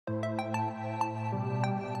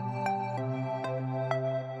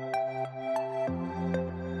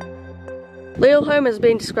Lealholm has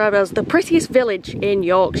been described as the prettiest village in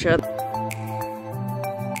Yorkshire.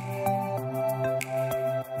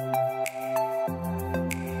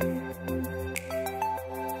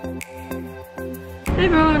 Hey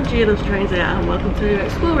everyone, Geoff Trains here and welcome to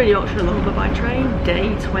Exploring Yorkshire and the Humber by train,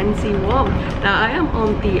 day 21. Now I am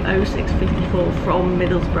on the 0654 from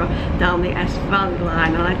Middlesbrough down the S Valley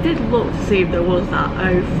line, and I did look to see if there was that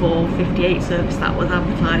 0458 service that was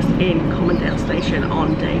advertised in Commondale station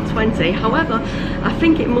on day 20. However, I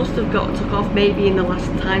think it must have got took off maybe in the last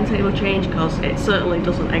timetable change, because it certainly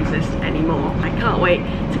doesn't exist anymore. I can't wait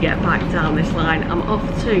to get back down this line. I'm off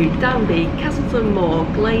to Danby, Castleton Moor,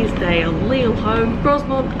 Glaisdale, Lealholm,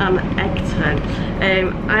 Grosmont and Egton.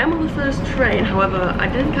 I am on the first train, however I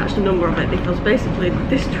didn't catch the number of it because basically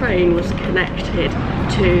this train was connected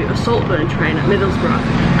to a Saltburn train at Middlesbrough,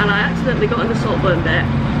 and I accidentally got in the Saltburn bit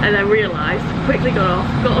and then realised, quickly got off,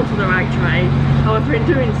 got onto the right train. However, in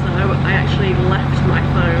doing so I actually left my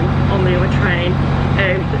phone on the other train.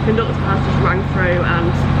 The conductor has just rang through and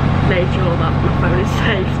made sure that my phone is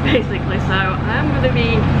safe basically, so I am going to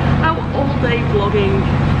be out all day vlogging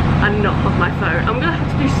and not have my phone. I'm gonna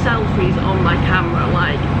have to do selfies on my camera.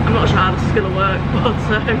 Like, I'm not sure how this is gonna work, but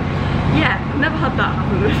yeah, I've never had that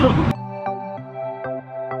happen before.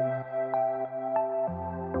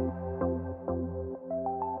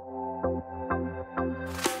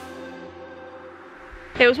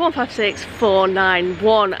 It was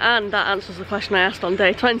 156491, and that answers the question I asked on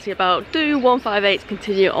day 20 about do 158s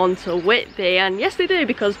continue on to Whitby, and yes they do,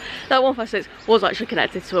 because that 156 was actually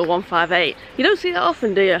connected to a 158. You don't see that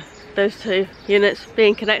often, do you? Those two units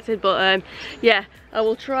being connected, but yeah, I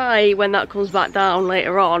will try when that comes back down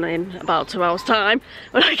later on in about 2 hours time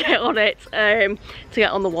when I get on it to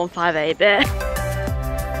get on the 158 bit.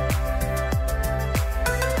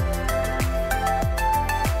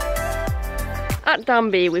 At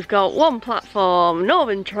Danby we've got one platform,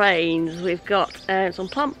 Northern Trains, we've got some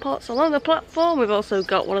plant pots along the platform, we've also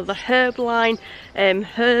got one of the herb line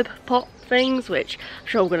herb pot things, which I'm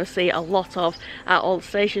sure we're going to see a lot of at all the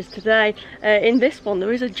stations today. In this one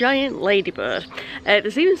there is a giant ladybird.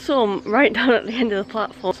 There's even some right down at the end of the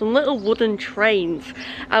platform, some little wooden trains,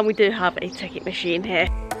 and we do have a ticket machine here.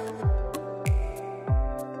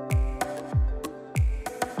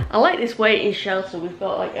 I like this waiting shelter. We've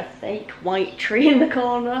got like a fake white tree in the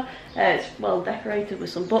corner. It's well decorated with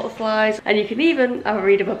some butterflies, and you can even have a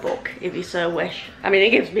read of a book if you so wish. I mean, it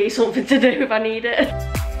gives me something to do if I need it.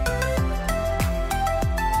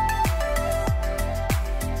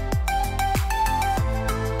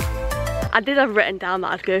 I did have written down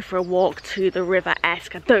that I'd go for a walk to the River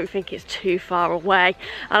Esk. I don't think it's too far away,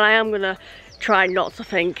 and I am going to try not to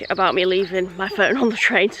think about me leaving my phone on the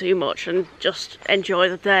train too much and just enjoy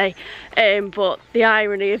the day. But the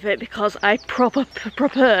irony of it, because I proper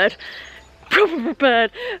prepared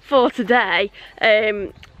for today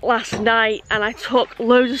last night, and I took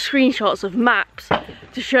loads of screenshots of maps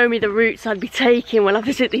to show me the routes I'd be taking when I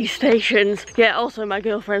visit these stations. Yeah, also my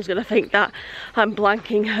girlfriend's gonna think that I'm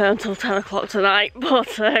blanking her until 10 o'clock tonight,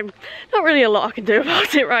 but not really a lot I can do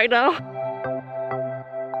about it right now.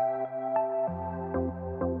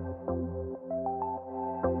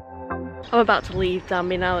 I'm about to leave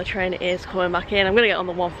Danby now, the train is coming back in. I'm going to get on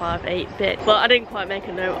the 158 bit, but I didn't quite make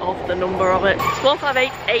a note of the number of it. It's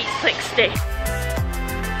 158860.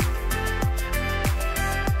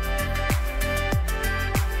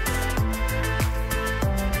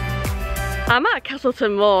 I'm at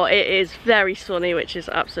Castleton Moor. It is very sunny, which is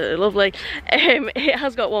absolutely lovely. It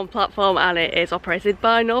has got one platform and it is operated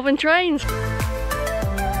by Northern Trains.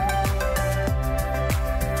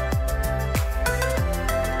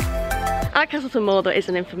 At Castleton Moor there is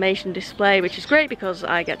an information display, which is great because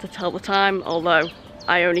I get to tell the time, although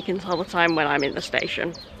I only can tell the time when I'm in the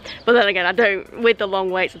station. But then again, with the long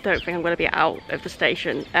waits, I don't think I'm going to be out of the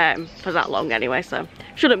station for that long anyway, so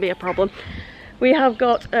shouldn't be a problem. We have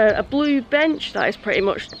got a blue bench, that is pretty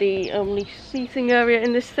much the only seating area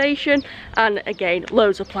in this station, and again,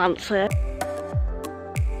 loads of plants here.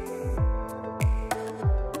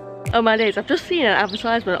 Oh my days, I've just seen an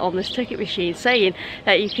advertisement on this ticket machine saying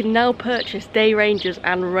that you can now purchase day rangers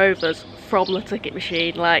and rovers from the ticket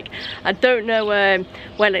machine. Like, I don't know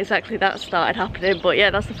when exactly that started happening, but yeah,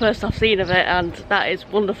 that's the first I've seen of it, and that is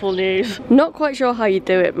wonderful news. Not quite sure how you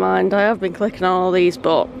do it, mind. I have been clicking on all these,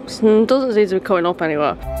 but it doesn't seem to be coming up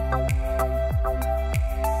anywhere.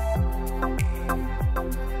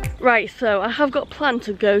 Right, so I have got planned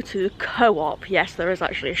to go to the Co-op. Yes, there is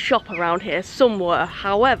actually a shop around here somewhere.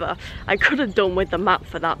 However, I could have done with the map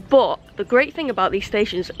for that. But the great thing about these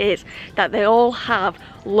stations is that they all have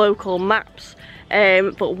local maps.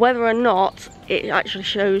 But whether or not it actually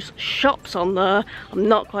shows shops on there, I'm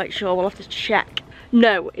not quite sure. We'll have to check.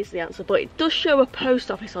 No is the answer, but it does show a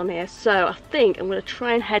post office on here. So I think I'm going to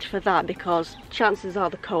try and head for that because chances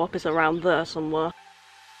are the Co-op is around there somewhere.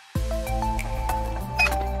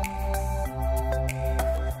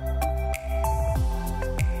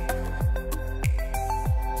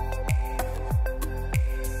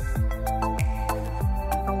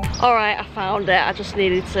 Alright, I found it. I just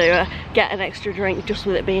needed to get an extra drink just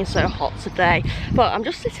with it being so hot today. But I'm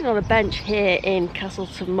just sitting on a bench here in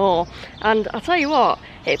Castleton Moor, and I'll tell you what,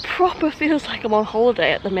 it proper feels like I'm on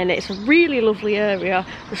holiday at the minute. It's a really lovely area.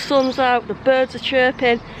 The sun's out, the birds are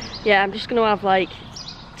chirping. Yeah, I'm just going to have like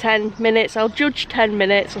 10 minutes. I'll judge 10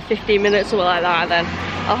 minutes or 15 minutes, something like that, and then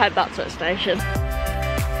I'll head back to the station.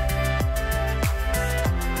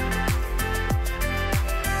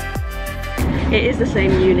 It is the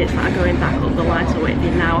same units that are going back up the line to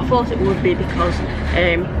Whitby now. I thought it would be because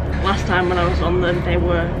last time when I was on them they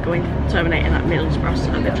were terminating at Middlesbrough,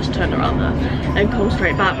 so they've just turned around there and come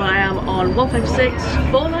straight back. But I am on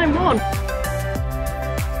 156491.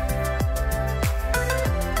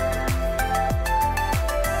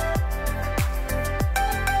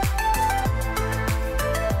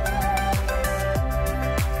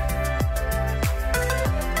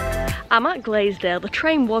 I'm at Glaisdale. The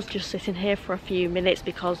train was just sitting here for a few minutes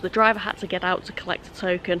because the driver had to get out to collect a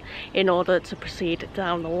token in order to proceed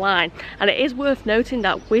down the line. And it is worth noting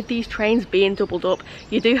that with these trains being doubled up,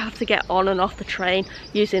 you do have to get on and off the train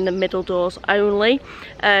using the middle doors only.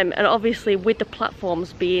 And obviously with the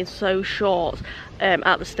platforms being so short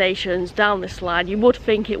at the stations down this line, you would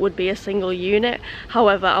think it would be a single unit.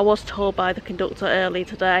 However, I was told by the conductor early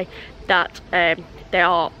today that they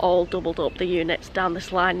are all doubled up, the units down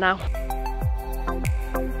this line now.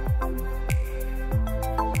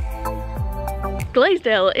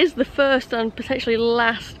 Glaisdale is the first and potentially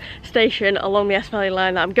last station along the S Valley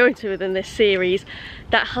line that I'm going to within this series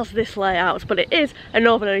that has this layout, but it is a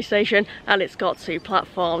northern station and it's got 2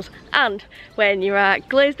 platforms. And when you're at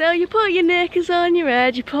Glaisdale, you put your knickers on your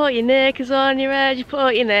head, you put your knickers on your head, you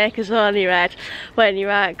put your knickers on your head. When you're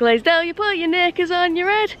at Glaisdale, you put your knickers on your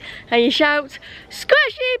head and you shout,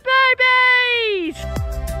 "Squishy babies!"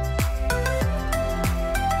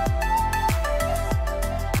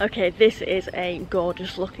 Okay, this is a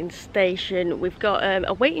gorgeous looking station. We've got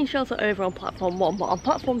a waiting shelter over on platform 1, but on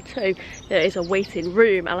platform 2 there is a waiting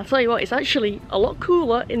room, and I'll tell you what, it's actually a lot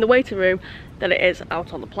cooler in the waiting room than it is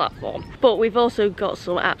out on the platform. But we've also got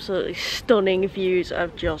some absolutely stunning views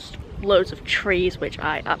of just loads of trees, which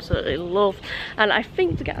I absolutely love. And I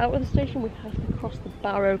think to get out of the station we have to cross the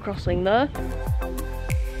Barrow crossing there.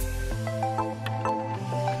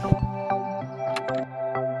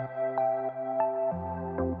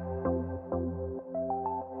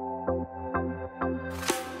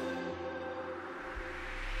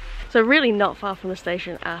 So really not far from the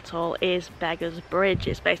station at all is Beggars Bridge.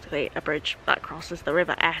 It's basically a bridge that crosses the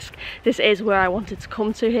River Esk. This is where I wanted to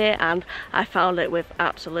come to here and I found it with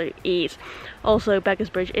absolute ease. Also, Beggars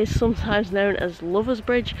Bridge is sometimes known as Lover's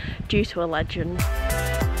Bridge due to a legend.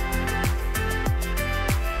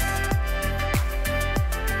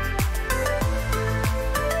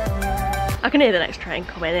 I can hear the next train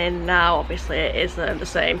coming in now. Obviously it is the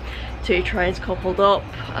same 2 trains coupled up.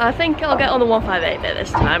 I think I'll get on the 158 bit this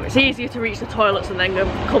time. It's easier to reach the toilets and then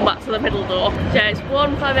come back to the middle door. So yeah, it's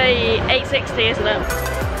 158 860, isn't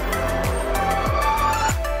it?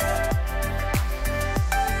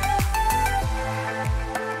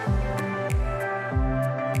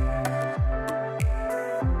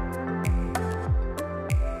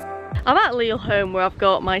 I'm at Lealholm, where I've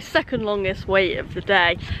got my second longest wait of the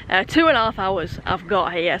day. 2.5 hours I've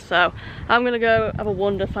got here, so I'm gonna go have a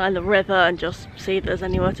wander, find the river and just see if there's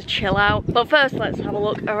anywhere to chill out. But first let's have a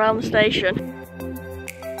look around the station.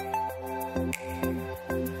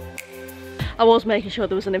 I was making sure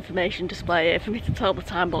there was an information display here for me to tell the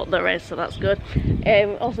time, but there is, so that's good.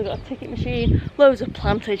 Also got a ticket machine, loads of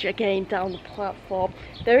plantage again down the platform.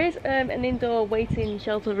 There is an indoor waiting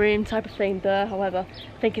shelter room type of thing there, however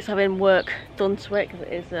I think it's having work done to it because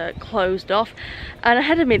it is closed off. And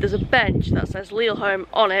ahead of me there's a bench that says Lealholm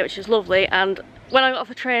on it, which is lovely, and when I got off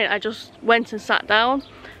the train I just went and sat down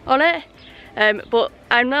on it. But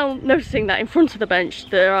I'm now noticing that in front of the bench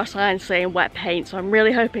there are signs saying wet paint, so I'm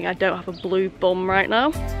really hoping I don't have a blue bum right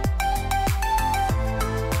now.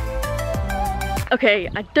 Okay,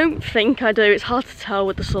 I don't think I do. It's hard to tell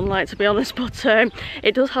with the sunlight, to be honest, but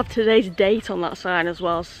it does have today's date on that sign as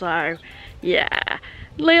well, so yeah.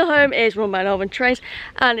 Lealholm is run by Northern Trains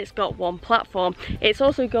and it's got one platform. It's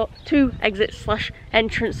also got 2 exits /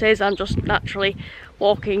 entrances. I'm just naturally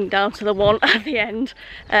walking down to the one at the end.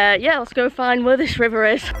 Yeah, let's go find where this river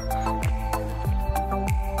is.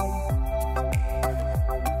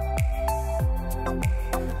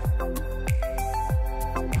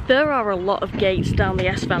 There are a lot of gates down the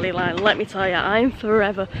S Valley line, let me tell you. I'm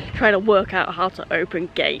forever trying to work out how to open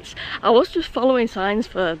gates. I was just following signs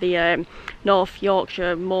for the North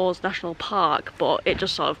Yorkshire Moors National Park, but it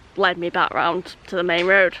just sort of led me back round to the main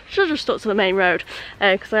road. Should have just stuck to the main road,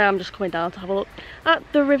 because I am just coming down to have a look at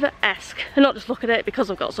the River Esk, and not just look at it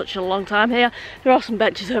because I've got such a long time here. There are some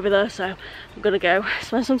benches over there, so I'm gonna go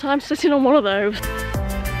spend some time sitting on one of those.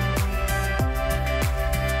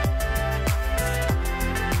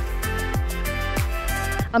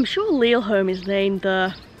 I'm sure Lealholm is named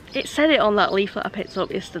the... It said it on that leaflet I picked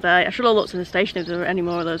up yesterday. I should have looked in the station if there were any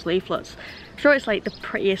more of those leaflets. I'm sure it's like the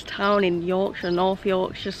prettiest town in Yorkshire, North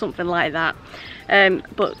Yorkshire, something like that.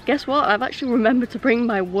 But guess what? I've actually remembered to bring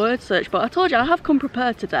my word search, but I told you I have come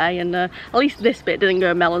prepared today, and at least this bit didn't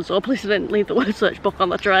go melon, so at least I didn't leave the word search book on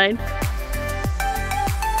the train.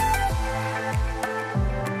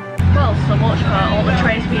 Well, so much for all the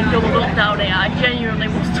trains being doubled up down here. I genuinely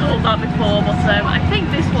was told that before, but I think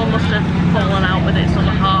this one must have fallen out with its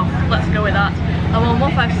other half. Let's go with that. I'm on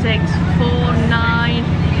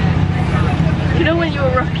 15649. You know when you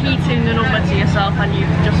were repeating the number to yourself and you've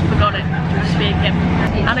just forgot it through speaking?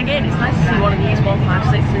 And again, it's nice to see one of these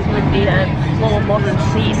 156s with the more modern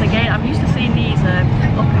seats. Again, I'm used to seeing these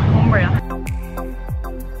up in Cumbria.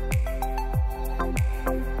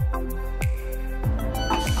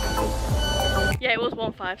 Yeah, it was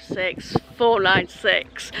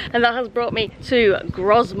 156,496, and that has brought me to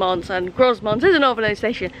Grosmont, and Grosmont is an overnight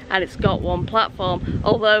station and it's got one platform,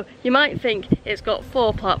 although you might think it's got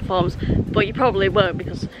 4 platforms, but you probably won't,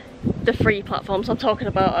 because the 3 platforms I'm talking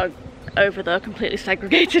about are over there, completely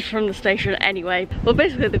segregated from the station anyway. But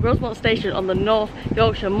basically the Grosmont station on the North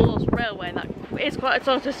Yorkshire Moors Railway, and that is quite a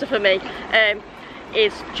tongue twister for me,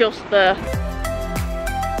 is just the...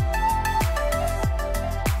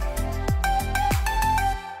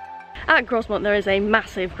 At Grosmont there is a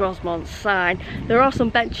massive Grosmont sign. There are some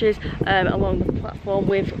benches along the platform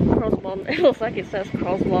with Grosmont. It looks like it says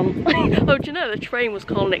Grosmont. Oh, do you know the train was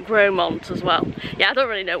calling it Grosmont as well? Yeah, I don't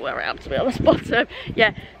really know where I am, to be honest, but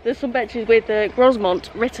yeah, there's some benches with Grosmont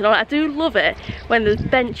written on it. I do love it when there's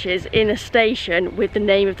benches in a station with the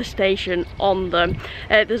name of the station on them.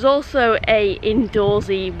 There's also a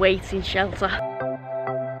indoorsy waiting shelter.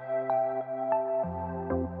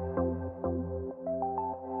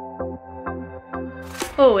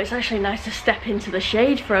 Oh, it's actually nice to step into the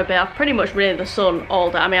shade for a bit. I've pretty much been in the sun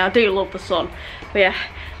all day. I mean, I do love the sun, but yeah,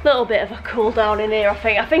 a little bit of a cool down in here. I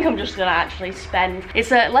think I'm just gonna actually spend,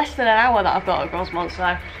 it's less than an hour that I've got at Grosmont,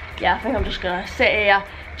 so yeah, I think I'm just gonna sit here,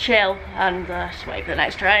 chill, and just wait for the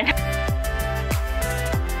next train.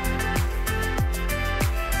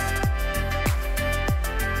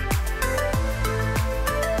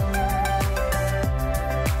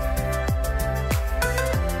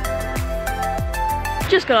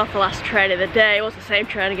 Just got off the last train of the day. It was the same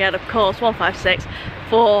train again, of course,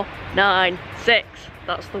 156,496.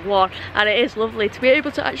 That's the one, and it is lovely to be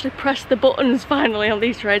able to actually press the buttons finally on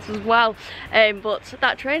these trains as well. But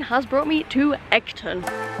that train has brought me to Eggton.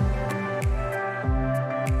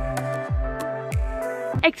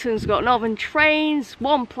 Eggton's got Northern Trains,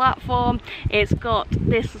 one platform. It's got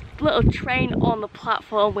this little train on the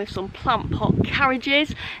platform with some plant pot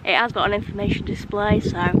carriages. It has got an information display,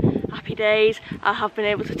 so happy days. I have been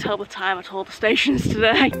able to tell the time at all the stations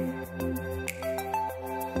today.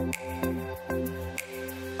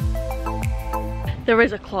 There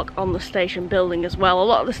is a clock on the station building as well. A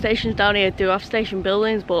lot of the stations down here do have station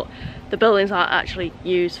buildings, but the buildings aren't actually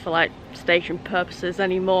used for like station purposes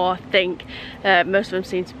anymore. I think most of them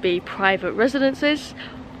seem to be private residences,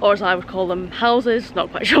 or as I would call them, houses.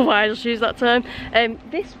 Not quite sure why I just use that term.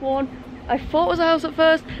 This one I thought was a house at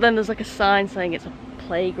first, then there's like a sign saying it's a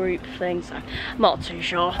playgroup thing, so I'm not too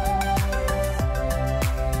sure.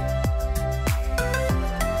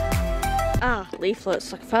 Ah,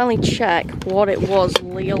 leaflets. I can finally check what it was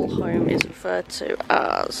Lealholm is referred to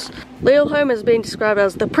as. Lealholm has been described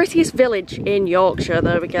as the prettiest village in Yorkshire.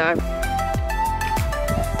 There we go.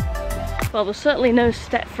 Well, there's certainly no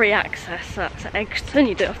step-free access at Eggton.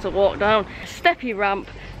 You do have to walk down a steppy ramp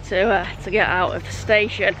to get out of the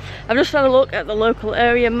station. I've just had a look at the local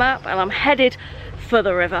area map and I'm headed for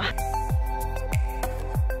the river.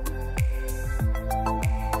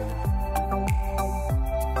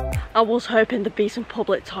 I was hoping there'd be some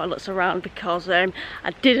public toilets around, because I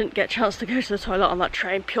didn't get a chance to go to the toilet on that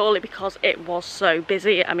train purely because it was so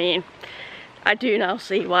busy. I mean, I do now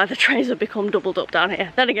see why the trains have become doubled up down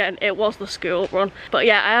here. Then again, it was the school run. But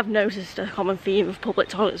yeah, I have noticed a common theme of public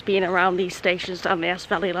toilets being around these stations down the Esk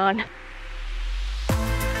Valley line.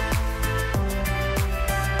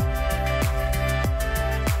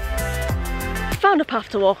 Found a path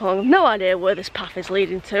to walk along. No idea where this path is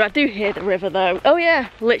leading to. I do hear the river though. Oh yeah,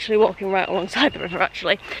 literally walking right alongside the river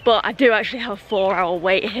actually. But I do actually have a 4-hour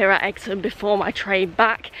wait here at Eggton before my train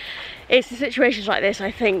back. It's in situations like this,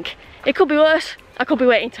 I think it could be worse. I could be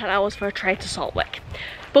waiting 10 hours for a train to Saltwick.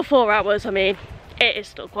 But 4 hours, I mean, it is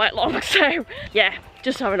still quite long. So yeah,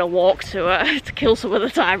 just having a walk to kill some of the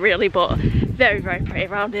time really, but very, very pretty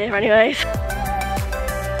around here anyways.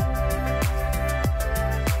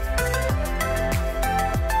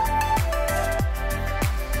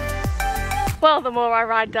 Well, the more I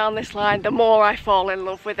ride down this line, the more I fall in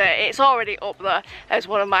love with it. It's already up there as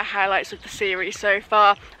one of my highlights of the series so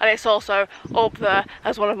far, and it's also up there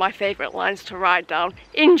as one of my favourite lines to ride down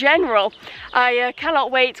in general. I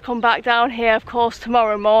cannot wait to come back down here, of course,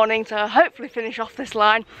 tomorrow morning to hopefully finish off this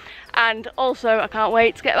line. And also I can't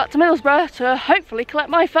wait to get back to Middlesbrough to hopefully collect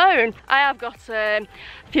my phone. I have got a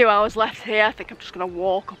few hours left here. I think I'm just going to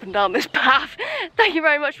walk up and down this path. Thank you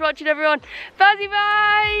very much for watching everyone. Bye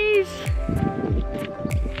bye!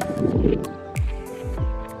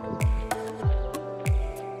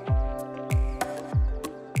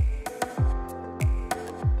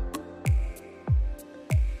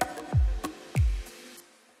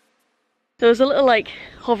 There was a little like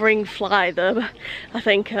hovering fly there, but I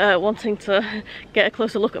think wanting to get a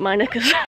closer look at my knickers.